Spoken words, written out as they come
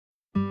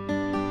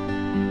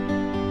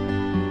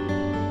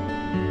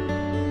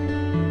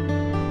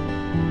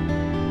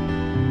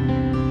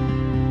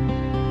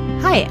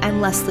Hi,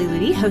 I'm Leslie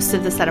Ludy, host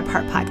of the Set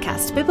Apart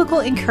podcast, biblical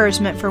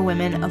encouragement for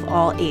women of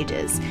all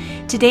ages.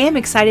 Today, I'm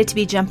excited to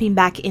be jumping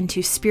back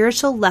into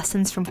spiritual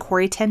lessons from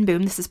Corrie ten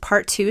Boom. This is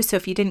part 2, so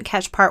if you didn't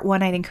catch part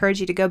 1, I'd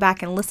encourage you to go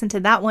back and listen to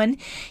that one.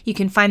 You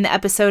can find the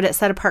episode at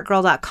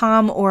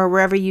setapartgirl.com or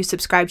wherever you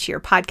subscribe to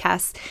your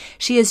podcasts.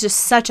 She is just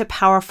such a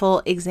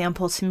powerful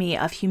example to me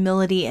of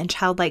humility and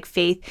childlike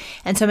faith,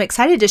 and so I'm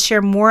excited to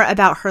share more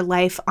about her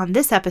life on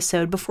this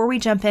episode. Before we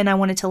jump in, I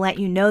wanted to let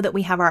you know that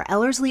we have our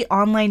Ellerslie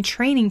online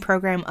training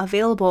program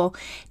available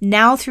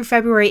now through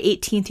February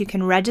 18th. You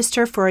can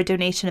register for a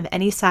donation of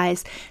any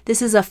size.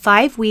 This is a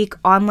 5-week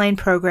online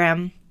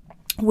program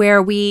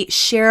where we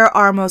share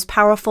our most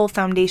powerful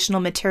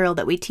foundational material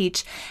that we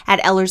teach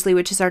at Ellerslie,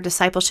 which is our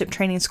discipleship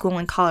training school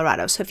in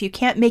Colorado. So if you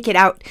can't make it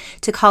out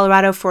to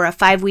Colorado for a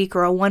 5-week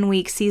or a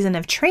 1-week season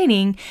of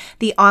training,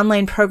 the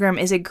online program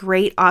is a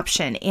great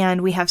option.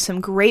 And we have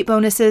some great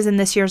bonuses in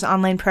this year's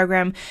online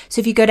program. So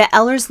if you go to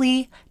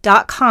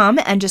ellerslie.com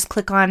and just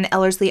click on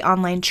Ellerslie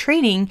Online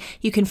Training,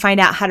 you can find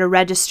out how to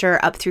register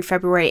up through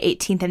February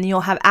 18th, and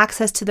you'll have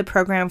access to the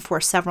program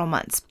for several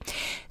months.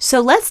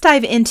 So let's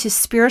dive into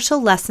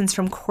spiritual lessons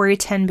from Corrie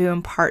ten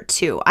Boom Part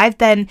 2. I've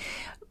been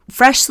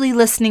freshly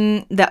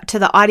listening to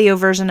the audio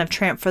version of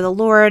Tramp for the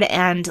Lord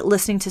and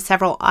listening to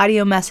several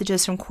audio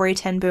messages from Corrie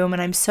ten Boom, and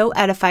I'm so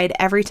edified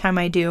every time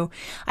I do.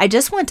 I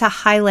just want to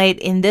highlight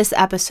in this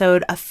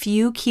episode a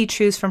few key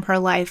truths from her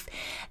life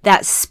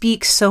that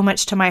speak so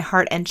much to my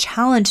heart and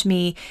challenge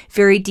me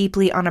very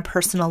deeply on a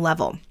personal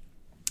level.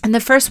 And the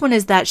first one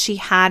is that she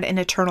had an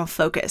eternal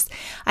focus.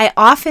 I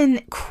often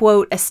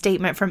quote a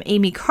statement from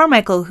Amy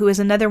Carmichael, who is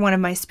another one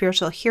of my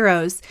spiritual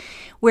heroes,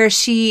 where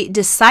she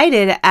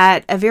decided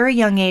at a very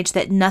young age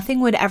that nothing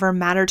would ever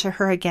matter to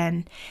her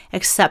again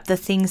except the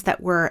things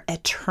that were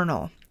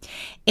eternal.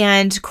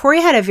 And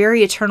Corrie had a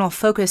very eternal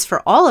focus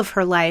for all of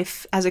her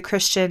life as a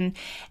Christian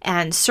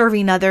and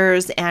serving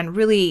others and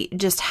really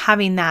just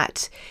having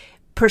that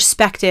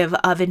perspective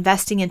of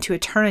investing into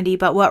eternity.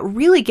 But what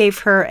really gave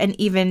her an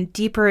even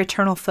deeper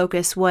eternal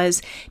focus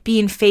was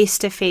being face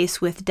to face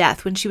with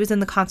death. When she was in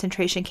the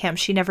concentration camp,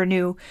 she never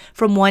knew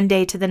from one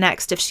day to the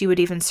next if she would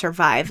even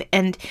survive.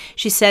 And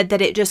she said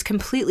that it just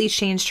completely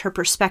changed her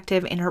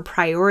perspective and her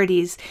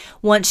priorities.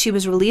 Once she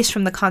was released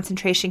from the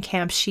concentration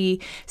camp,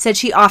 she said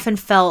she often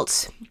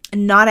felt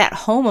not at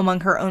home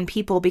among her own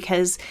people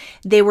because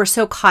they were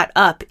so caught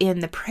up in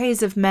the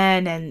praise of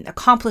men and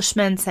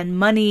accomplishments and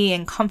money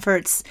and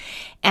comforts.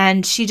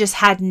 And she just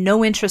had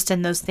no interest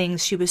in those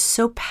things. She was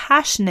so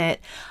passionate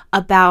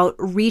about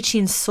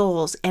reaching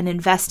souls and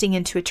investing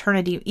into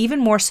eternity, even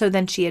more so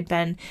than she had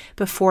been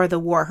before the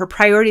war. Her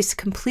priorities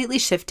completely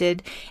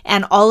shifted,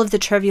 and all of the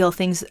trivial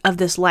things of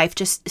this life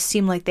just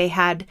seemed like they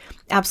had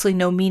absolutely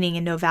no meaning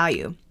and no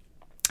value.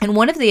 And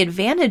one of the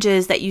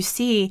advantages that you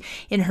see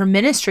in her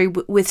ministry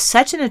with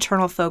such an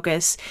eternal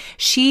focus,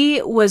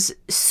 she was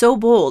so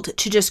bold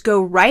to just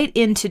go right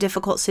into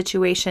difficult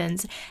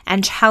situations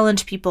and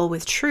challenge people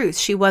with truth.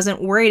 She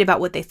wasn't worried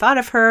about what they thought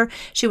of her.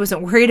 She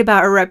wasn't worried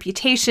about her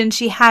reputation.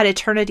 She had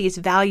eternity's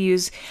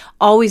values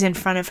always in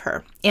front of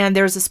her. And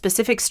there's a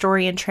specific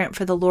story in Tramp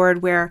for the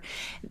Lord where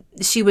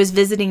she was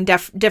visiting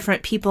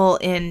different people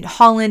in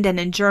Holland and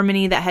in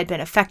Germany that had been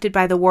affected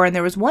by the war. And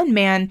there was one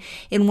man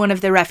in one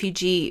of the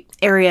refugee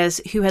areas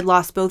who had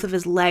lost both of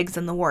his legs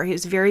in the war. He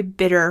was very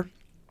bitter,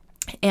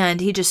 and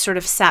he just sort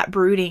of sat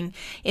brooding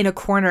in a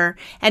corner,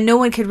 and no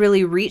one could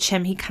really reach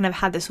him. He kind of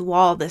had this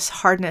wall, this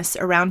hardness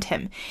around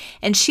him.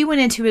 And she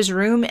went into his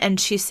room and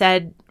she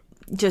said,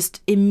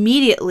 just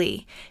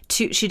immediately,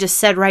 she just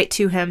said right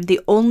to him,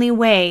 the only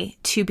way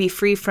to be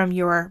free from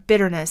your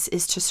bitterness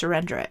is to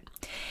surrender it.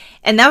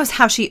 And that was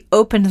how she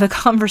opened the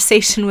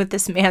conversation with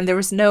this man. There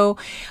was no,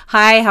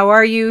 hi, how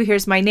are you?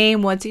 Here's my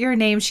name. What's your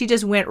name? She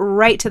just went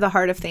right to the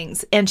heart of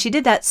things. And she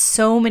did that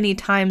so many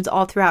times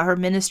all throughout her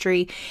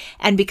ministry.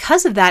 And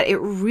because of that, it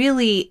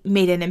really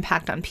made an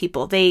impact on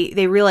people.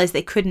 They realized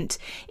they couldn't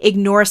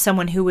ignore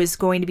someone who was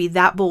going to be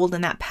that bold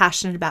and that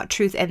passionate about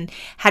truth and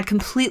had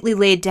completely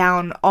laid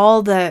down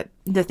all the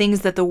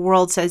things that the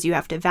world says you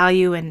have to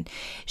value. And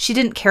she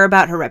didn't care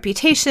about her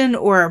reputation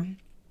or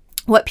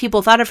what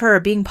people thought of her or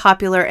being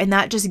popular, and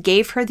that just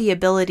gave her the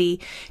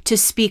ability to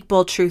speak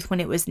bold truth when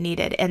it was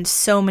needed. And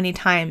so many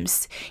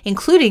times,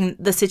 including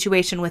the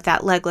situation with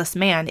that legless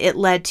man, it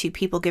led to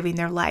people giving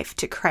their life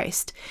to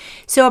Christ.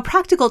 So a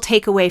practical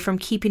takeaway from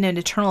keeping an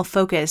eternal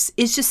focus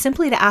is just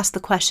simply to ask the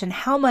question,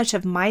 how much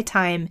of my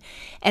time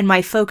and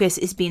my focus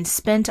is being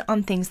spent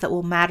on things that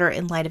will matter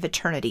in light of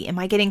eternity? Am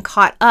I getting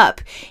caught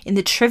up in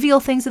the trivial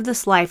things of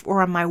this life,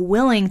 or am I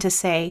willing to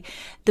say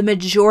the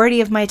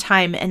majority of my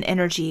time and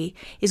energy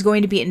is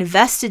going to be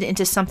invested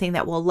into something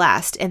that will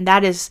last? And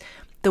that is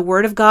the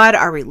Word of God,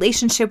 our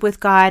relationship with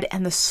God,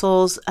 and the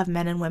souls of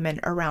men and women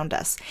around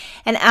us.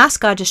 And ask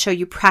God to show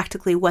you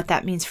practically what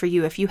that means for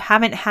you. If you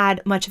haven't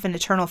had much of an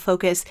eternal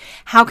focus,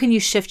 how can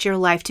you shift your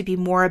life to be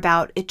more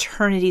about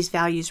eternity's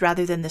values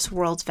rather than this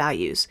world's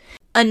values?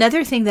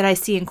 Another thing that I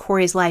see in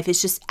Corrie's life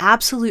is just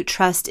absolute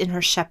trust in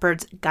her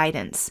shepherd's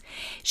guidance.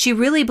 She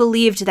really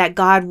believed that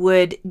God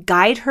would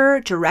guide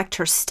her, direct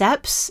her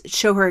steps,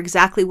 show her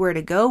exactly where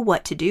to go,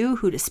 what to do,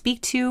 who to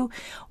speak to,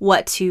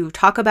 what to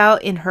talk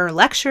about in her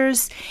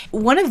lectures.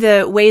 One of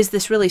the ways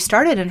this really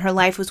started in her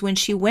life was when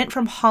she went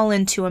from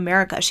Holland to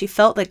America. She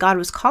felt that God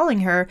was calling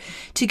her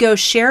to go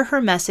share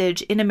her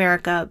message in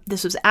America.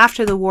 This was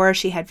after the war.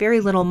 She had very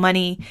little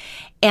money,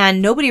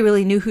 and nobody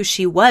really knew who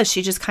she was.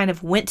 She just kind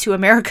of went to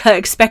America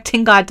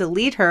expecting God to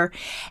lead her.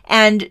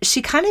 And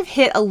she kind of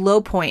hit a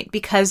low point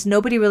because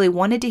nobody really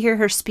wanted to hear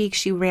her speak.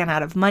 She ran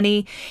out of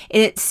money,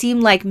 and it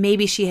seemed like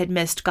maybe she had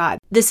missed God.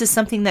 This is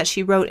something that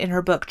she wrote in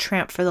her book,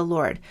 Tramp for the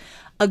Lord.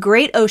 A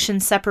great ocean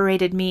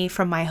separated me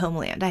from my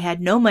homeland. I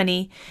had no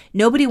money.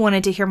 Nobody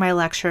wanted to hear my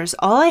lectures.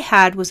 All I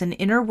had was an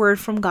inner word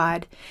from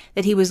God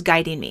that he was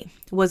guiding me.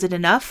 Was it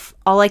enough?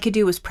 All I could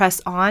do was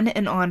press on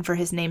and on for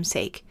his name's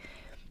sake.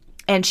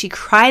 And she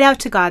cried out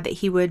to God that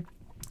he would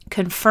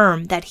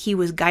confirm that he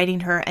was guiding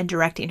her and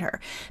directing her,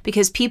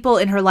 because people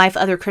in her life,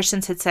 other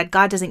Christians, had said,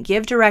 God doesn't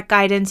give direct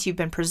guidance. You've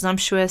been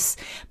presumptuous.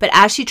 But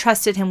as she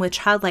trusted him with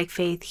childlike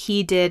faith,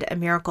 he did a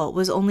miracle. It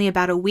was only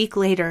about a week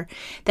later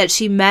that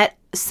she met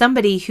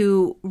somebody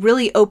who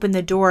really opened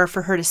the door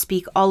for her to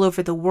speak all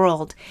over the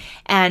world.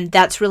 And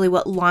that's really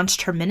what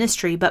launched her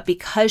ministry. But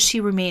because she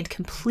remained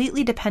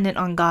completely dependent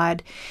on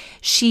God,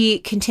 she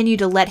continued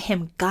to let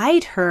him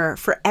guide her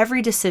for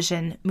every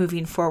decision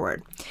moving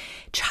forward.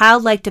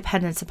 Childlike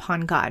dependence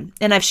upon God.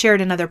 And I've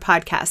shared in other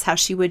podcasts how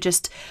she would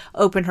just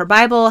open her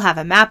Bible, have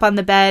a map on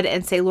the bed,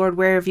 and say, Lord,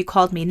 where have you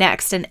called me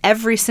next? And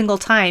every single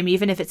time,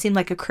 even if it seemed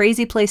like a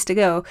crazy place to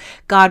go,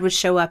 God would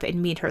show up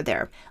and meet her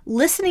there.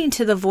 Listening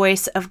to the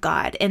voice of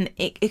God and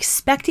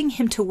expecting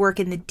him to work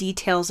in the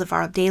details of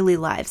our daily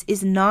lives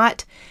is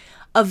not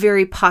a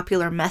very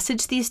popular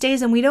message these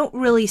days, and we don't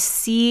really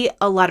see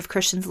a lot of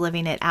Christians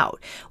living it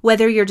out.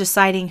 Whether you're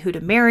deciding who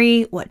to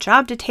marry, what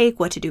job to take,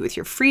 what to do with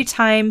your free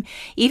time,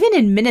 even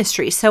in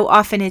ministry, so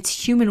often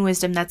it's human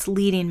wisdom that's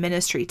leading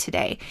ministry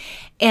today.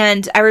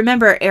 And I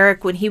remember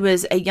Eric, when he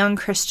was a young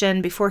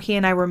Christian, before he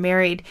and I were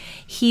married,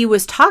 he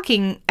was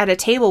talking at a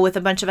table with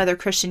a bunch of other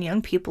Christian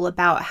young people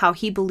about how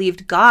he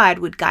believed God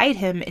would guide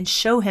him and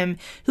show him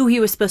who he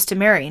was supposed to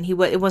marry. And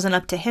it wasn't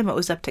up to him, it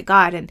was up to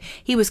God. And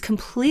he was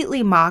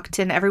completely mocked,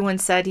 and everyone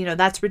said,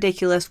 that's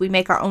ridiculous. We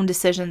make our own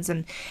decisions,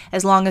 and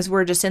as long as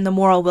we're just in the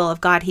moral will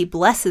of God, he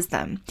blesses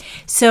them.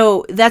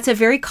 So that's a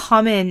very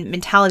common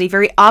mentality,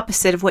 very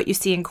opposite of what you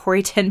see in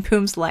Corrie ten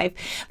Boom's life.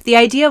 The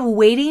idea of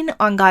waiting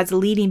on God's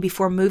leading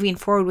before moving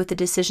forward with a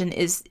decision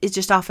is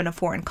just often a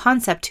foreign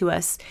concept to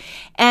us.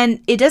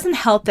 And it doesn't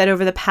help that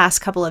over the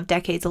past couple of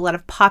decades, a lot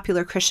of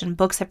popular Christian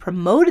books have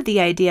promoted the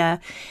idea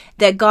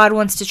that God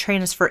wants to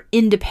train us for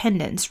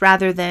independence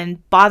rather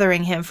than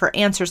bothering him for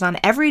answers on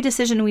every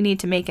decision we need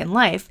to make in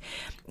life.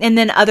 And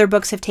then other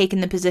books have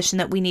taken the position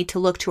that we need to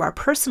look to our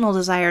personal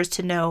desires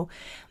to know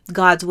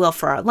God's will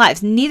for our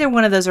lives. Neither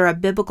one of those are a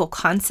biblical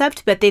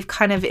concept, but they've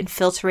kind of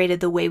infiltrated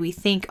the way we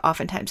think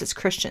oftentimes as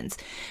Christians.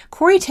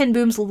 Corrie ten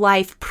Boom's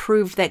life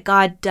proved that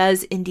God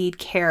does indeed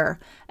care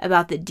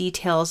about the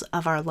details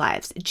of our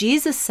lives.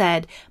 Jesus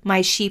said,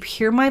 "My sheep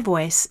hear my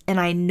voice, and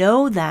I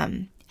know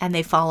them, and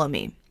they follow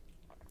me."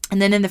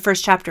 And then in the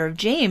first chapter of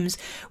James,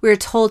 we are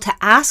told to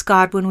ask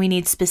God when we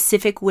need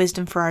specific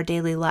wisdom for our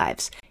daily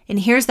lives. And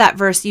here's that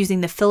verse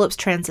using the Phillips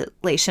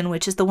translation,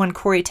 which is the one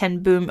Corrie ten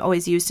Boom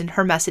always used in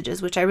her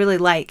messages, which I really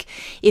like.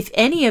 If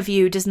any of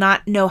you does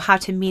not know how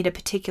to meet a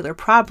particular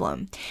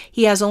problem,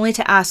 he has only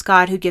to ask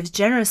God, who gives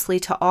generously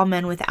to all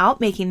men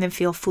without making them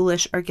feel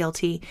foolish or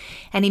guilty,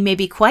 and he may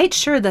be quite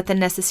sure that the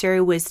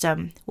necessary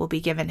wisdom will be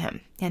given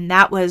him. And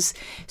that was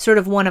sort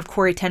of one of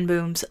Corrie ten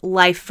Boom's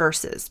life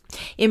verses.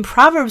 In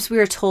Proverbs, we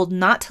are told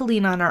not to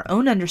lean on our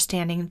own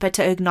understanding, but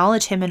to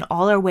acknowledge him in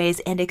all our ways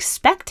and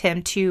expect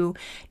him to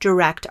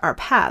direct our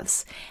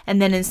paths.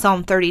 And then in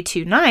Psalm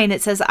 32:9,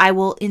 it says, "I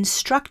will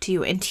instruct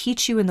you and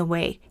teach you in the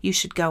way you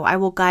should go. I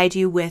will guide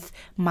you with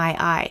my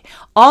eye."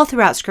 All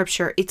throughout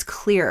Scripture, it's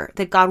clear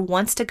that God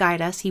wants to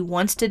guide us. He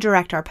wants to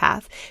direct our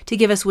path, to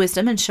give us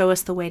wisdom and show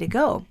us the way to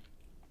go.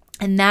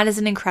 And that is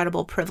an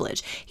incredible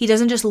privilege. He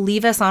doesn't just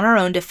leave us on our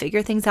own to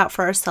figure things out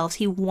for ourselves.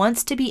 He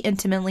wants to be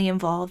intimately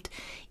involved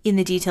in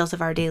the details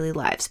of our daily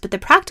lives. But the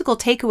practical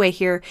takeaway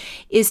here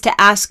is to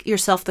ask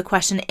yourself the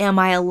question, am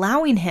I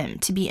allowing him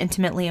to be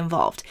intimately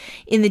involved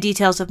in the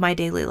details of my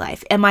daily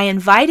life? Am I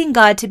inviting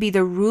God to be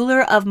the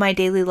ruler of my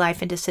daily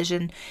life and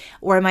decision?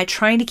 Or am I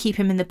trying to keep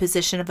him in the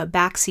position of a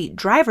backseat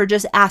driver,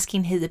 just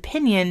asking his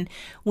opinion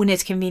when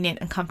it's convenient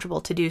and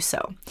comfortable to do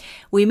so?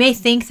 We may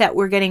think that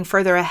we're getting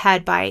further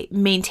ahead by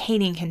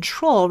maintaining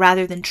control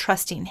rather than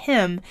trusting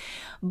him,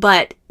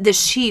 but the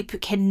sheep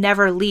can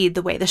never lead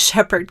the way the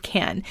shepherd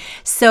can.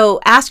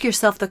 So ask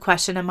yourself the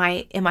question, am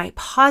I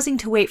pausing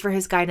to wait for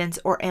his guidance,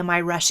 or am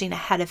I rushing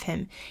ahead of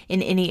him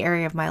in any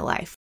area of my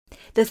life?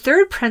 The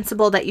third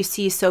principle that you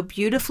see so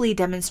beautifully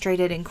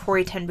demonstrated in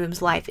Corrie ten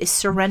Boom's life is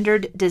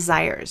surrendered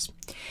desires.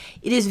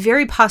 It is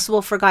very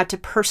possible for God to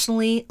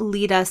personally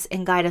lead us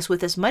and guide us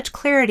with as much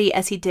clarity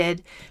as he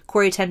did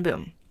Corrie ten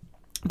Boom.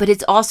 But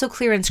it's also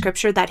clear in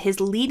Scripture that his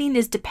leading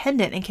is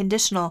dependent and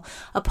conditional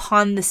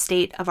upon the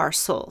state of our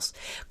souls.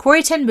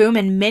 Corrie ten Boom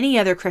and many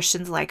other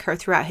Christians like her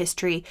throughout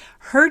history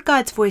heard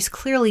God's voice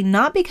clearly,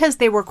 not because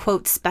they were,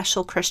 quote,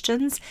 special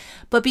Christians,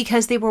 but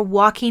because they were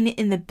walking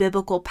in the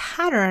biblical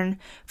pattern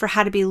for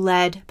how to be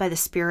led by the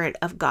Spirit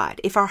of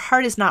God. If our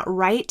heart is not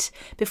right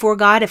before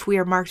God, if we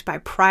are marked by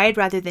pride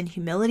rather than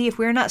humility, if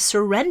we are not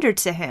surrendered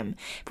to him,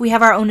 if we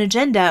have our own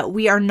agenda,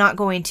 we are not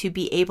going to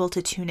be able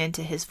to tune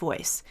into his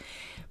voice.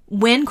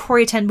 When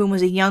Corrie ten Boom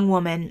was a young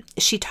woman,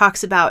 she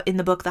talks about in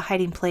the book, The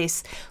Hiding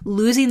Place,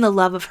 losing the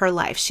love of her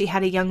life. She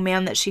had a young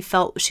man that she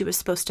felt she was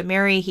supposed to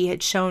marry. He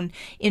had shown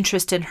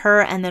interest in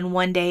her. And then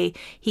one day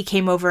he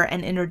came over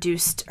and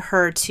introduced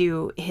her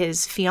to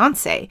his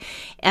fiance.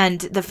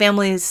 And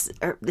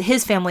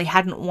his family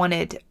hadn't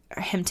wanted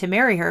him to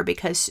marry her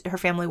because her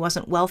family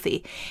wasn't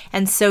wealthy.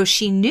 And so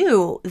she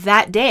knew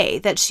that day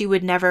that she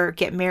would never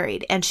get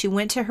married. And she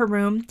went to her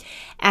room,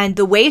 and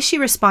the way she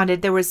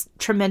responded, there was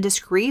tremendous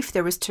grief,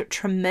 there was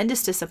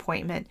tremendous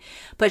disappointment,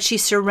 but she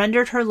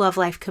surrendered her love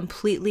life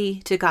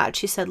completely to God.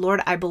 She said,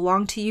 Lord, I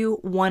belong to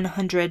you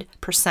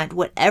 100%.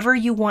 Whatever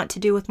you want to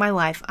do with my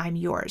life, I'm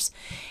yours.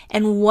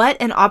 And what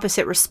an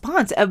opposite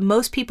response of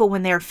most people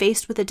when they're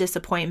faced with a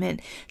disappointment,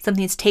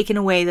 something's taken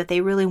away that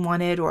they really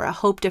wanted, or a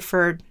hope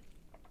deferred.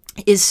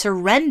 Is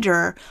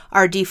surrender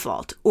our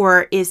default,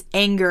 or is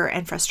anger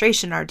and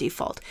frustration our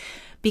default?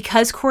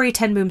 Because Corrie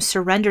ten Boom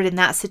surrendered in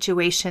that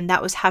situation,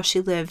 that was how she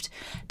lived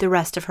the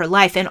rest of her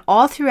life. And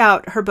all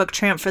throughout her book,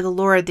 Tramp for the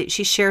Lord, that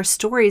she shares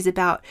stories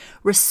about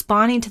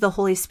responding to the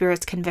Holy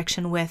Spirit's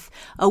conviction with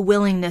a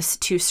willingness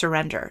to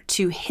surrender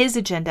to his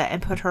agenda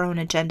and put her own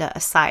agenda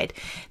aside.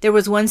 There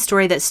was one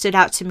story that stood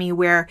out to me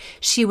where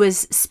she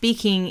was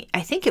speaking,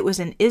 I think it was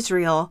in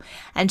Israel,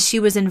 and she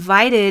was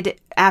invited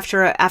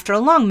after a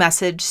long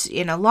message,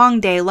 in a long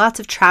day, lots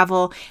of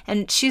travel.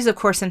 And she's, of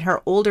course, in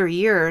her older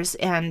years,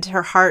 and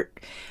her heart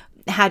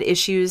had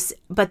issues.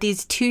 But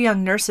these two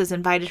young nurses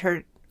invited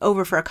her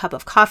over for a cup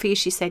of coffee.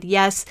 She said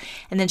yes.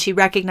 And then she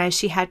recognized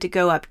she had to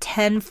go up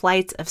 10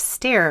 flights of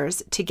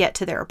stairs to get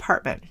to their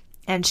apartment.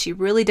 And she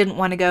really didn't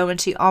want to go. And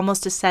she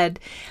almost just said,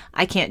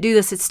 I can't do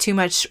this. It's too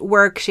much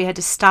work. She had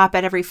to stop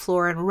at every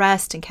floor and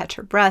rest and catch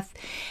her breath.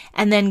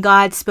 And then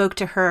God spoke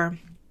to her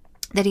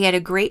that he had a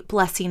great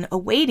blessing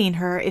awaiting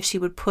her if she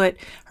would put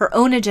her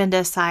own agenda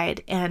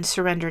aside and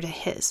surrender to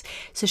his.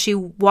 So she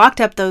walked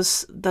up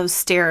those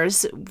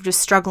stairs,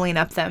 just struggling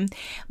up them.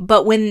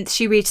 But when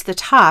she reached the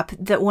top,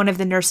 that one of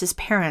the nurse's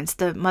parents,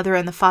 the mother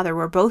and the father,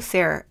 were both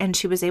there, and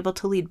she was able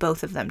to lead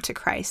both of them to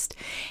Christ.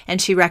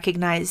 And she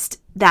recognized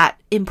that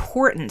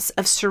importance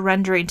of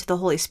surrendering to the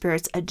Holy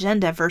Spirit's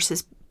agenda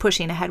versus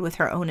pushing ahead with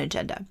her own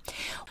agenda.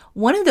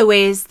 One of the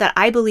ways that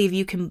I believe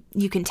you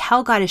can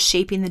tell God is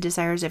shaping the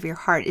desires of your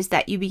heart is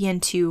that you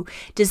begin to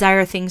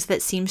desire things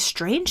that seem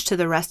strange to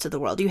the rest of the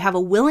world. You have a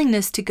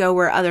willingness to go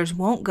where others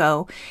won't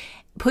go,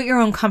 put your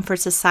own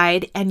comforts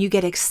aside, and you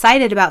get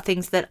excited about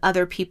things that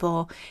other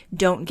people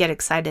don't get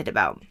excited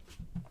about.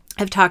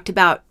 I've talked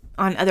about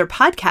on other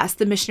podcasts,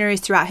 the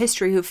missionaries throughout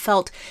history who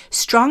felt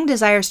strong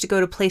desires to go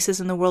to places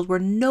in the world where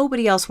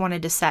nobody else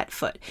wanted to set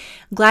foot.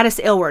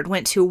 Gladys Aylward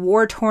went to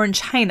war-torn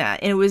China,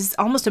 and it was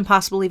almost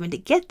impossible even to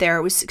get there.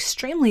 It was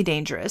extremely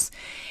dangerous.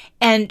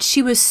 And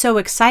she was so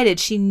excited.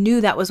 She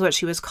knew that was what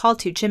she was called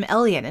to. Jim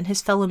Elliot and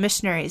his fellow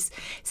missionaries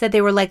said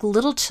they were like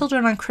little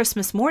children on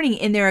Christmas morning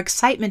in their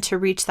excitement to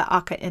reach the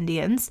Aka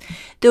Indians,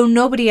 though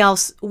nobody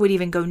else would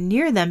even go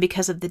near them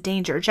because of the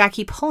danger.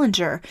 Jackie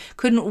Pullinger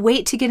couldn't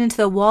wait to get into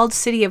the walled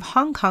city of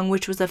Hong Kong,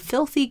 which was a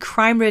filthy,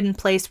 crime-ridden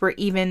place where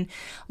even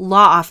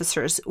law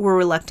officers were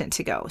reluctant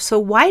to go. So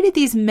why did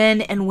these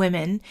men and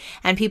women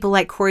and people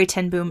like Corrie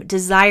ten Boom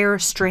desire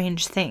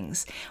strange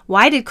things?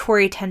 Why did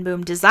Corrie ten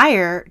Boom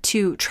desire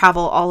to travel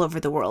all over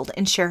the world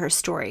and share her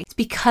story? It's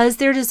because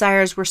their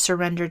desires were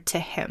surrendered to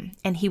him,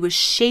 and he was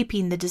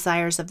shaping the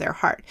desires of their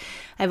heart.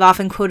 I've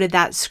often quoted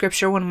that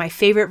scripture, one of my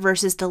favorite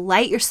verses,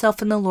 delight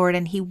yourself in the Lord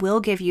and he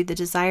will give you the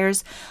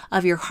desires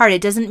of your heart.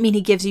 It doesn't mean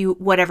he gives you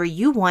whatever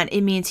you want.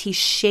 It means he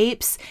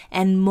shapes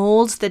and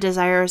molds the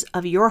desires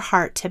of your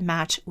heart to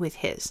match with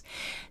his.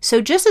 So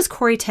just as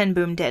Corrie ten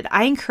Boom did,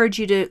 I encourage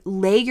you to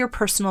lay your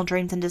personal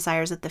dreams and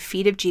desires at the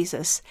feet of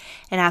Jesus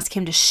and ask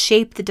him to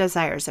shape the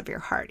desires of your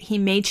heart. He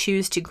may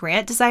choose to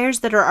grant desires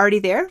that are already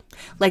there,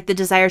 like the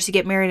desires to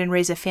get married and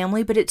raise a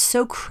family, but it's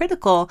so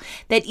critical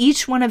that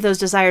each one of those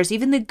desires,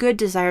 even the good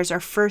desires, are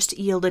first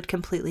yielded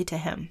completely to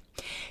him.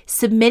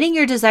 Submitting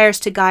your desires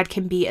to God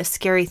can be a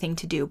scary thing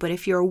to do, but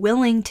if you're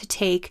willing to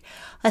take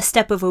a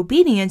step of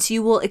obedience,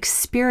 you will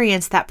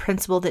experience that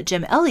principle that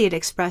Jim Elliot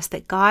expressed,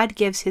 that God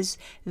gives his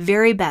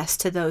very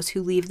best to those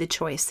who leave the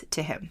choice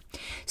to him.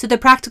 So the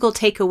practical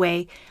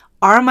takeaway: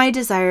 are my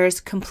desires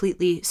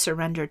completely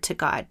surrendered to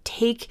God?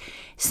 Take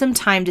some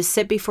time to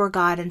sit before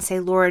God and say,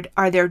 Lord,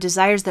 are there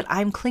desires that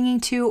I'm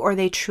clinging to, or are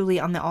they truly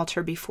on the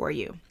altar before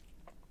you?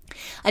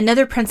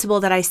 Another principle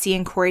that I see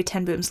in Corrie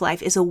ten Boom's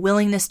life is a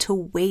willingness to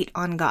wait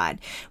on God.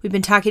 We've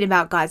been talking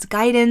about God's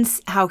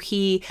guidance, how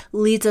he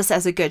leads us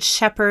as a good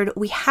shepherd.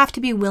 We have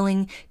to be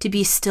willing to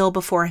be still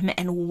before him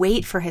and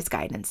wait for his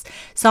guidance.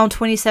 Psalm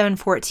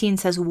 27:14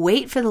 says,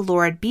 "Wait for the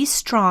Lord, be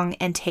strong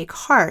and take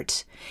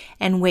heart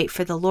and wait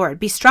for the Lord."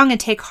 Be strong and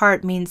take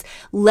heart means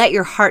let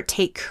your heart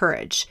take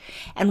courage.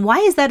 And why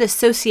is that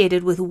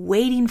associated with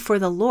waiting for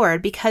the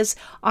Lord? Because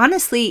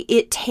honestly,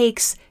 it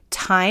takes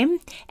time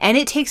and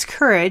it takes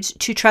courage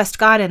to trust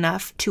God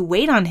enough to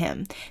wait on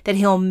him, that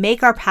he'll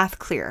make our path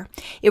clear.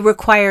 It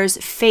requires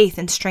faith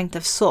and strength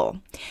of soul.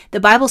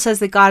 The Bible says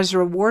that God is a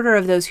rewarder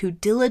of those who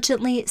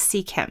diligently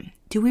seek him.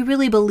 Do we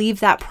really believe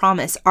that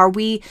promise? Are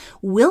we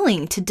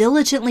willing to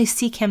diligently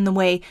seek him the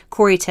way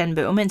Corrie ten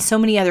Boom and so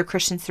many other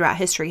Christians throughout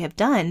history have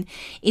done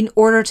in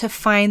order to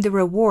find the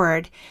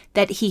reward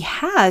that he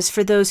has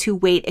for those who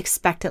wait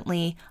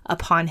expectantly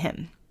upon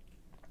him?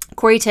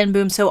 Corrie ten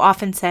Boom so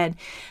often said,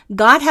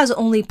 "God has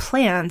only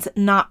plans,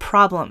 not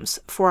problems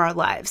for our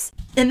lives."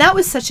 And that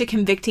was such a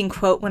convicting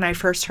quote when I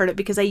first heard it,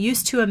 because I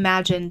used to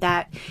imagine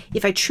that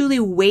if I truly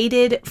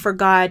waited for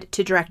God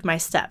to direct my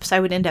steps,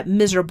 I would end up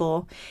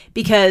miserable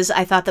because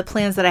I thought the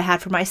plans that I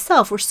had for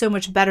myself were so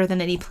much better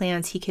than any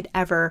plans he could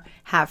ever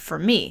have for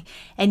me.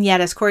 And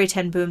yet, as Corrie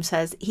ten Boom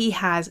says, he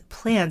has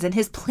plans, and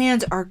his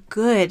plans are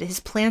good. His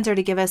plans are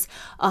to give us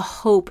a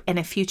hope and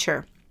a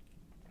future.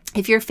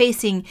 If you're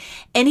facing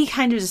any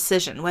kind of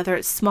decision, whether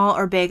it's small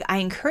or big, I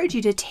encourage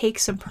you to take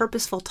some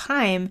purposeful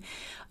time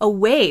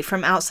away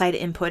from outside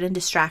input and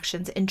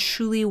distractions and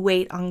truly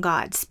wait on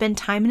God. Spend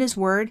time in his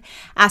word,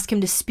 ask him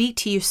to speak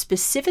to you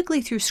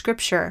specifically through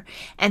scripture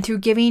and through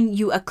giving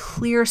you a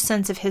clear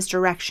sense of his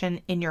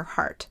direction in your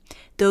heart.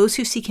 Those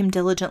who seek him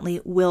diligently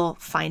will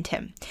find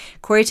him.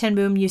 Corrie ten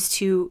Boom used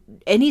to,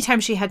 anytime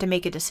she had to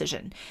make a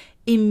decision,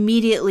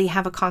 immediately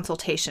have a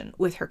consultation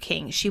with her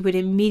king. She would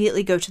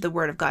immediately go to the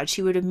word of God.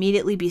 She would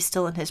immediately be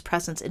still in his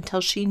presence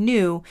until she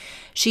knew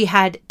she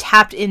had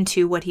tapped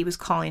into what he was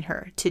calling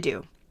her to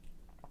do.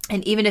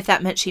 And even if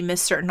that meant she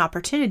missed certain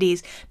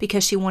opportunities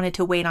because she wanted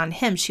to wait on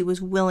him, she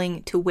was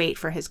willing to wait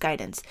for his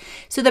guidance.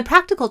 So the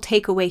practical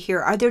takeaway here,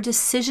 are there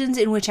decisions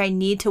in which I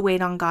need to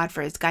wait on God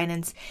for his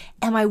guidance?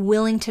 Am I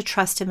willing to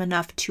trust him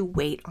enough to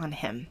wait on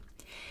him?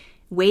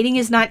 Waiting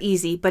is not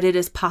easy, but it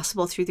is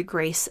possible through the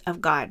grace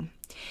of God.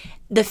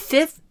 The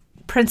fifth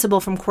principle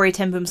from Corrie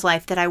ten Boom's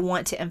life that I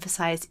want to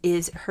emphasize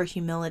is her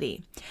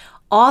humility.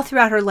 All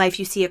throughout her life,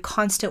 you see a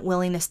constant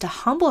willingness to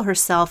humble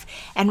herself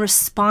and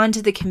respond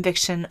to the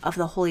conviction of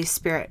the Holy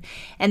Spirit.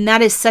 And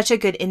that is such a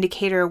good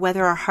indicator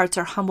whether our hearts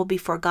are humble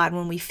before God.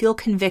 When we feel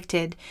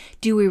convicted,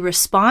 do we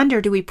respond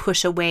or do we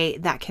push away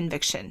that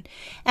conviction?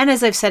 And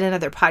as I've said in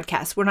other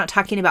podcasts, we're not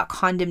talking about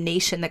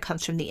condemnation that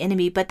comes from the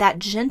enemy, but that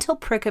gentle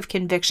prick of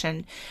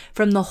conviction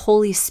from the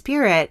Holy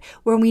Spirit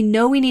where we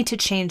know we need to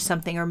change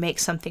something or make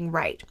something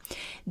right.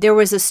 There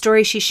was a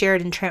story she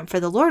shared in Tramp for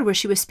the Lord where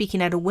she was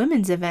speaking at a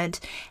women's event,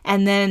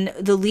 and then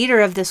the leader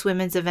of this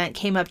women's event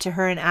came up to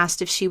her and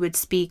asked if she would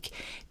speak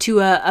to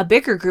a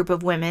bigger group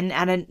of women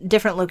at a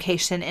different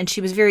location. And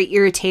she was very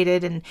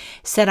irritated and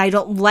said, "I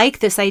don't like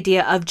this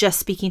idea of just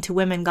speaking to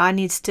women. God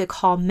needs to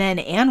call men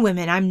and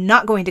women. I'm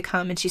not going to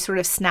come." And she sort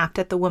of snapped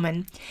at the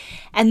woman.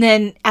 And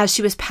then as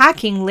she was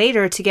packing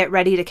later to get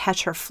ready to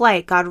catch her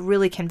flight, God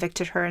really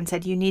convicted her and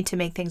said, "You need to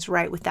make things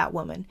right with that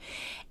woman."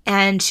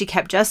 And she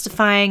kept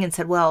justifying and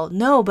said, "Well,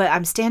 no, but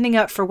I'm standing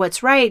up for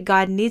what's right.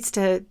 God needs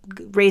to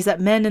raise up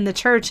men in the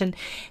church." And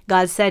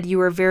God said, "You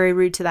were very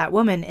rude to that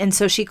woman." And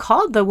so she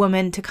called the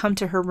woman to come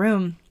to her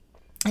room.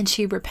 And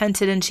she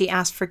repented and she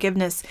asked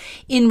forgiveness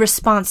in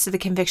response to the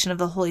conviction of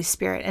the Holy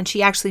Spirit. And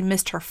she actually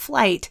missed her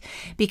flight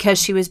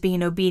because she was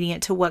being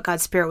obedient to what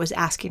God's Spirit was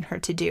asking her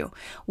to do.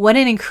 What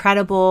an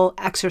incredible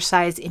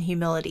exercise in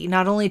humility,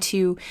 not only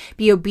to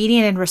be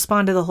obedient and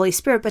respond to the Holy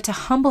Spirit, but to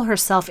humble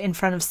herself in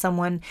front of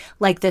someone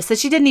like this that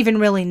she didn't even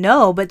really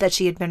know, but that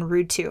she had been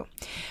rude to.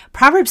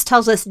 Proverbs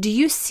tells us, "Do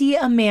you see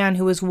a man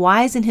who is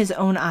wise in his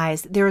own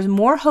eyes? There is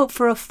more hope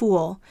for a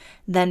fool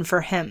than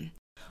for him."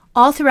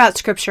 All throughout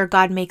Scripture,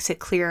 God makes it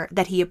clear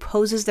that he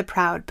opposes the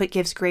proud but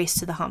gives grace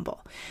to the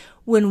humble.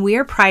 When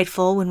we're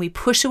prideful, when we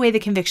push away the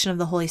conviction of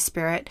the Holy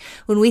Spirit,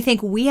 when we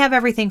think we have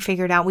everything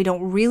figured out, we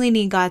don't really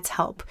need God's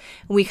help,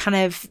 we kind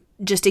of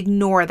just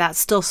ignore that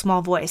still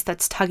small voice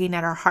that's tugging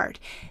at our heart.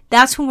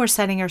 That's when we're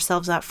setting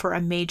ourselves up for a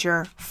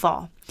major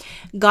fall.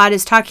 God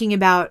is talking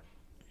about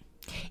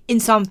in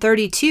Psalm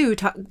 32,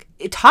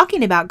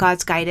 talking about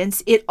God's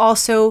guidance. It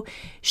also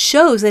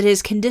shows that it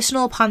is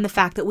conditional upon the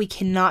fact that we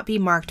cannot be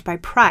marked by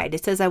pride.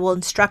 It says, "I will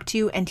instruct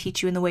you and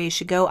teach you in the way you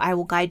should go. I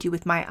will guide you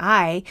with my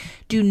eye.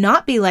 Do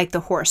not be like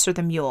the horse or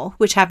the mule,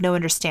 which have no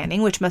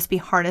understanding, which must be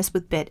harnessed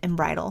with bit and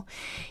bridle."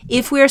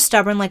 If we are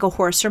stubborn like a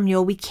horse or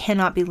mule, we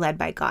cannot be led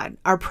by God.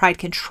 Our pride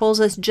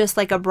controls us just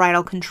like a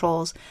bridle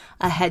controls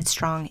a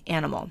headstrong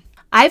animal.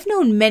 I've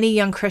known many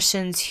young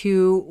Christians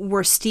who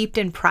were steeped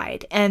in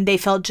pride, and they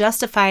felt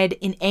justified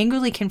in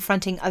angrily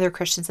confronting other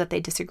Christians that they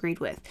disagreed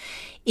with.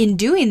 In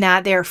doing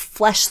that, they're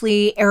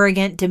fleshly,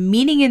 arrogant,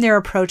 demeaning in their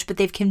approach, but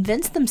they've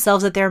convinced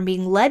themselves that they're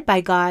being led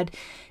by God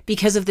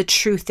because of the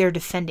truth they're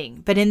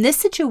defending. But in this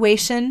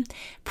situation,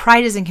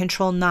 pride is in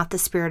control, not the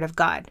Spirit of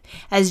God.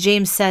 As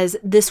James says,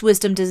 this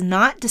wisdom does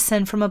not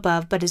descend from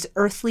above, but is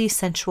earthly,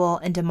 sensual,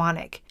 and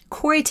demonic.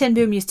 Corrie ten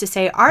Boom used to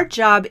say, our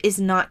job is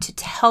not to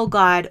tell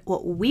God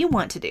what we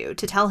want to do,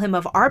 to tell him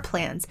of our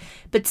plans,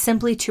 but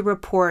simply to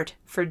report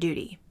for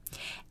duty.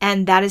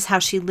 And that is how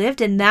she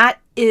lived, and that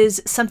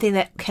is something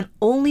that can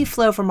only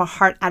flow from a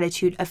heart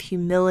attitude of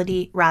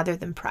humility rather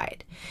than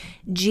pride.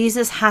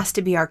 Jesus has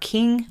to be our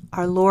King,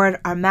 our Lord,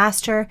 our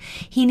Master.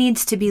 He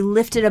needs to be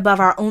lifted above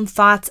our own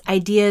thoughts,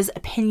 ideas,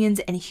 opinions,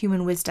 and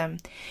human wisdom.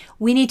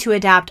 We need to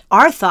adapt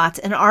our thoughts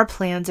and our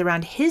plans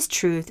around his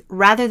truth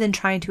rather than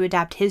trying to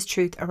adapt his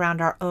truth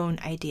around our own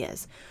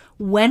ideas.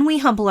 When we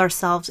humble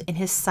ourselves in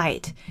his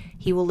sight,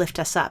 he will lift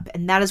us up.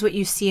 And that is what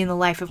you see in the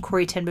life of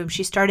Corrie ten Boom.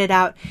 She started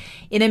out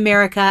in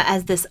America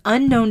as this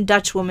unknown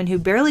Dutch woman who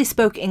barely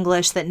spoke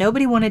English that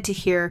nobody wanted to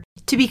hear,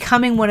 to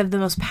becoming one of the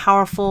most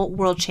powerful,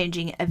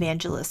 world-changing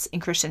evangelists in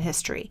Christian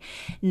history.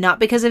 Not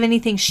because of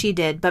anything she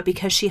did, but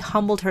because she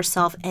humbled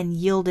herself and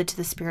yielded to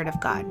the Spirit of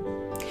God.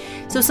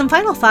 So some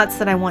final thoughts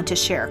that I want to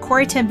share.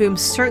 Corrie ten Boom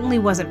certainly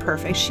wasn't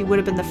perfect. She would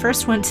have been the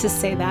first one to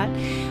say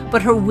that.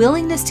 But her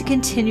willingness to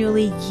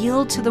continually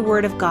yield to the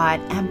Word of God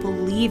and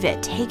believe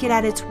it, take it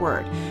at its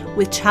word,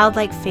 with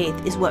childlike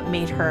faith is what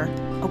made her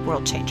a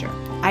world changer.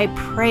 I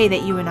pray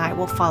that you and I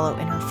will follow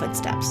in her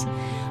footsteps.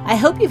 I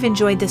hope you've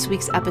enjoyed this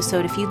week's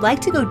episode. If you'd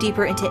like to go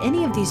deeper into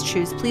any of these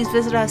truths, please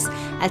visit us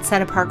at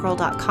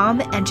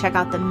setapartgirl.com and check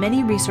out the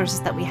many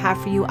resources that we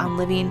have for you on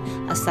living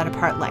a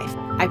set-apart life.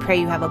 I pray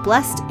you have a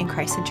blessed and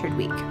Christ-centered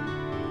week.